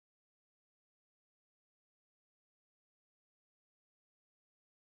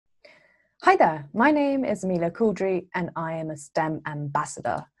Hi there, my name is Amelia Couldrey and I am a STEM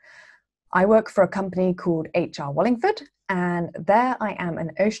ambassador. I work for a company called HR Wallingford, and there I am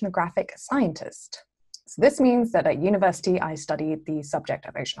an oceanographic scientist. So this means that at university I studied the subject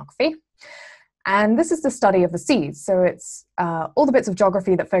of oceanography, and this is the study of the seas. So it's all the bits of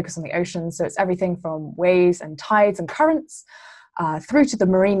geography that focus on the ocean. So it's everything from waves and tides and currents through to the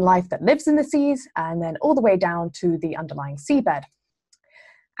marine life that lives in the seas, and then all the way down to the underlying seabed.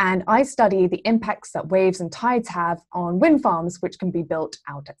 And I study the impacts that waves and tides have on wind farms, which can be built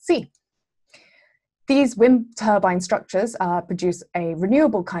out at sea. These wind turbine structures produce a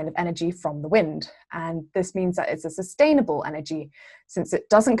renewable kind of energy from the wind. And this means that it's a sustainable energy since it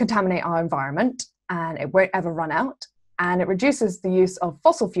doesn't contaminate our environment and it won't ever run out. And it reduces the use of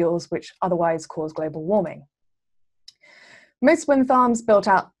fossil fuels, which otherwise cause global warming. Most wind farms built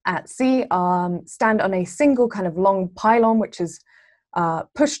out at sea stand on a single kind of long pylon, which is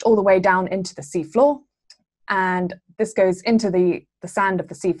pushed all the way down into the seafloor, and this goes into the sand of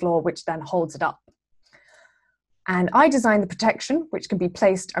the seafloor, which then holds it up. And I designed the protection, which can be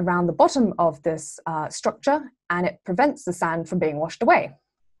placed around the bottom of this structure, and it prevents the sand from being washed away.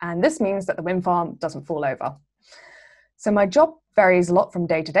 And this means that the wind farm doesn't fall over. So my job varies a lot from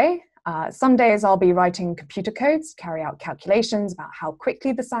day to day. Some days I'll be writing computer codes, carry out calculations about how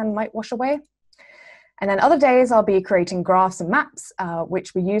quickly the sand might wash away. And then other days I'll be creating graphs and maps,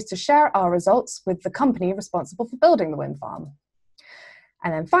 which we use to share our results with the company responsible for building the wind farm.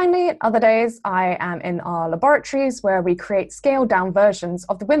 And then finally, other days I am in our laboratories where we create scaled down versions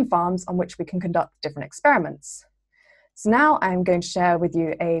of the wind farms on which we can conduct different experiments. So now I'm going to share with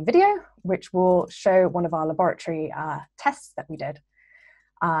you a video which will show one of our laboratory tests that we did.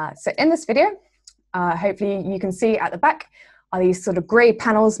 So in this video, hopefully you can see at the back are these sort of grey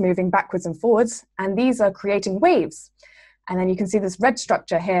panels moving backwards and forwards, and these are creating waves. And then you can see this red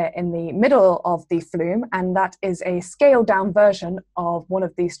structure here in the middle of the flume, and that is a scaled down version of one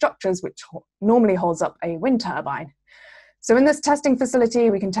of these structures which normally holds up a wind turbine. So in this testing facility,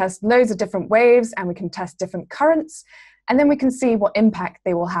 we can test loads of different waves and we can test different currents, and then we can see what impact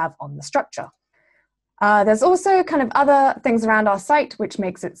they will have on the structure. There's also kind of other things around our site which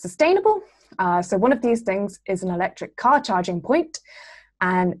makes it sustainable. So one of these things is an electric car charging point.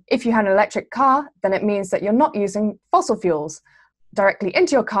 And if you have an electric car, then it means that you're not using fossil fuels directly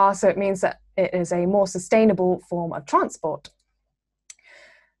into your car. So it means that it is a more sustainable form of transport.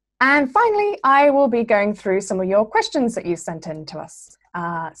 And finally, I will be going through some of your questions that you sent in to us.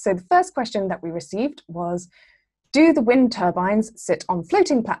 So the first question that we received was, do the wind turbines sit on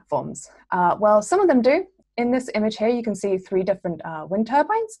floating platforms? Well, some of them do. In this image here, you can see 3 different wind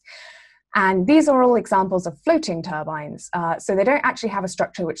turbines. And these are all examples of floating turbines. So they don't actually have a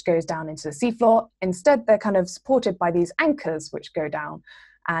structure which goes down into the seafloor. Instead, they're kind of supported by these anchors which go down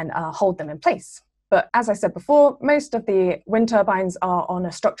and hold them in place. But as I said before, most of the wind turbines are on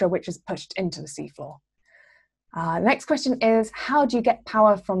a structure which is pushed into the seafloor. The next question is, how do you get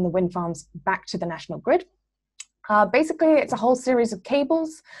power from the wind farms back to the national grid? Basically, it's a whole series of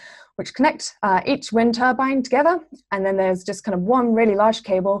cables which connect each wind turbine together. And then there's just kind of one really large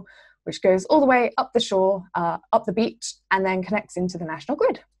cable which goes all the way up the shore, up the beach, and then connects into the national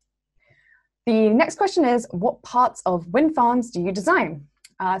grid. The next question is, what parts of wind farms do you design?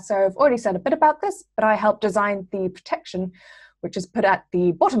 So I've already said a bit about this, but I helped design the protection which is put at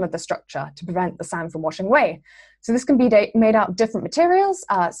the bottom of the structure to prevent the sand from washing away. So this can be made out of different materials.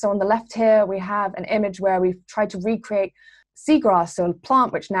 So on the left here, we have an image where we've tried to recreate seagrass, so a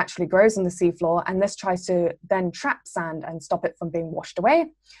plant which naturally grows on the seafloor, and this tries to then trap sand and stop it from being washed away.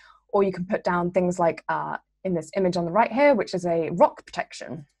 Or you can put down things like in this image on the right here, which is a rock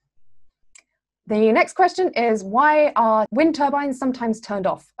protection. The next question is, why are wind turbines sometimes turned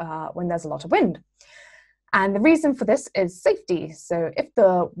off when there's a lot of wind? And the reason for this is safety. So if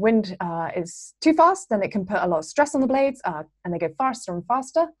the wind is too fast, then it can put a lot of stress on the blades and they go faster and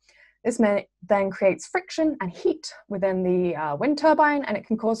faster. This then creates friction and heat within the wind turbine, and it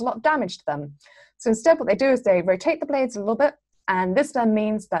can cause a lot of damage to them. So instead what they do is they rotate the blades a little bit, and this then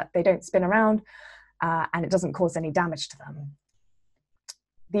means that they don't spin around and it doesn't cause any damage to them.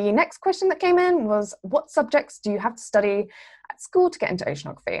 The next question that came in was, what subjects do you have to study at school to get into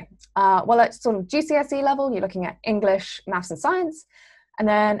oceanography? Well, at sort of GCSE level, you're looking at English, maths and science. And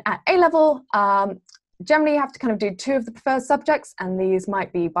then at A level, generally you have to kind of do 2 of the preferred subjects, and these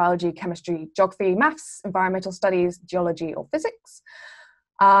might be biology, chemistry, geography, maths, environmental studies, geology or physics.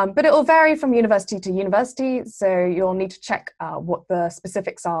 But it will vary from university to university, so you'll need to check what the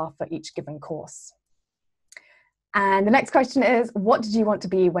specifics are for each given course. And the next question is, what did you want to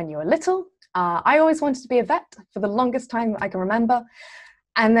be when you were little? I always wanted to be a vet for the longest time I can remember.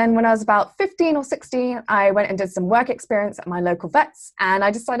 And then when I was about 15 or 16, I went and did some work experience at my local vets, and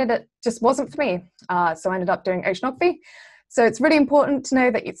I decided it just wasn't for me. So I ended up doing oceanography. So it's really important to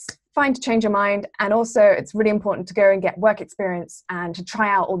know that it's fine to change your mind, and also it's really important to go and get work experience and to try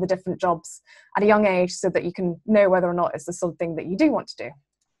out all the different jobs at a young age so that you can know whether or not it's the sort of thing that you do want to do.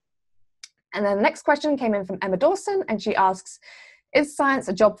 And then the next question came in from Emma Dawson, and she asks, is science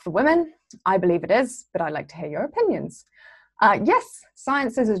a job for women? I believe it is, but I'd like to hear your opinions. Yes,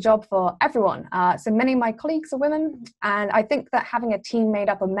 science is a job for everyone. So many of my colleagues are women, and I think that having a team made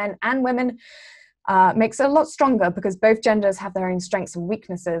up of men and women makes it a lot stronger because both genders have their own strengths and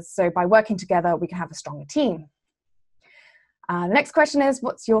weaknesses. So by working together, we can have a stronger team. The next question is,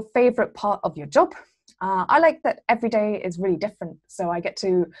 what's your favorite part of your job? I like that every day is really different. So I get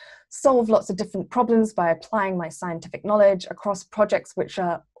to solve lots of different problems by applying my scientific knowledge across projects which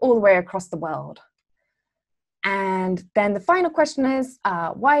are all the way across the world. And then the final question is,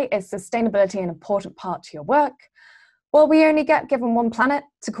 why is sustainability an important part to your work? Well, we only get given one planet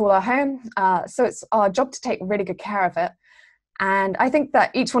to call our home, so it's our job to take really good care of it. And I think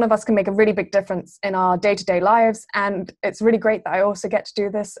that each one of us can make a really big difference in our day-to-day lives, and it's really great that I also get to do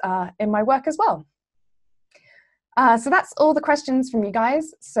this in my work as well. So that's all the questions from you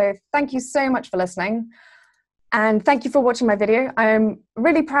guys. So thank you so much for listening. And thank you for watching my video. I'm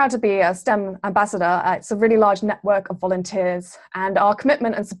really proud to be a STEM ambassador. It's a really large network of volunteers, and our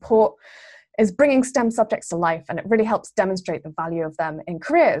commitment and support is bringing STEM subjects to life, and it really helps demonstrate the value of them in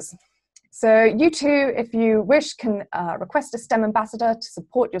careers. So you too, if you wish, can request a STEM ambassador to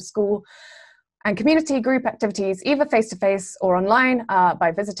support your school and community group activities, either face-to-face or online,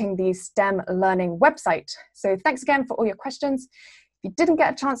 by visiting the STEM Learning website. So thanks again for all your questions. If you didn't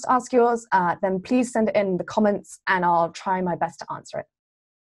get a chance to ask yours, then please send it in the comments and I'll try my best to answer it.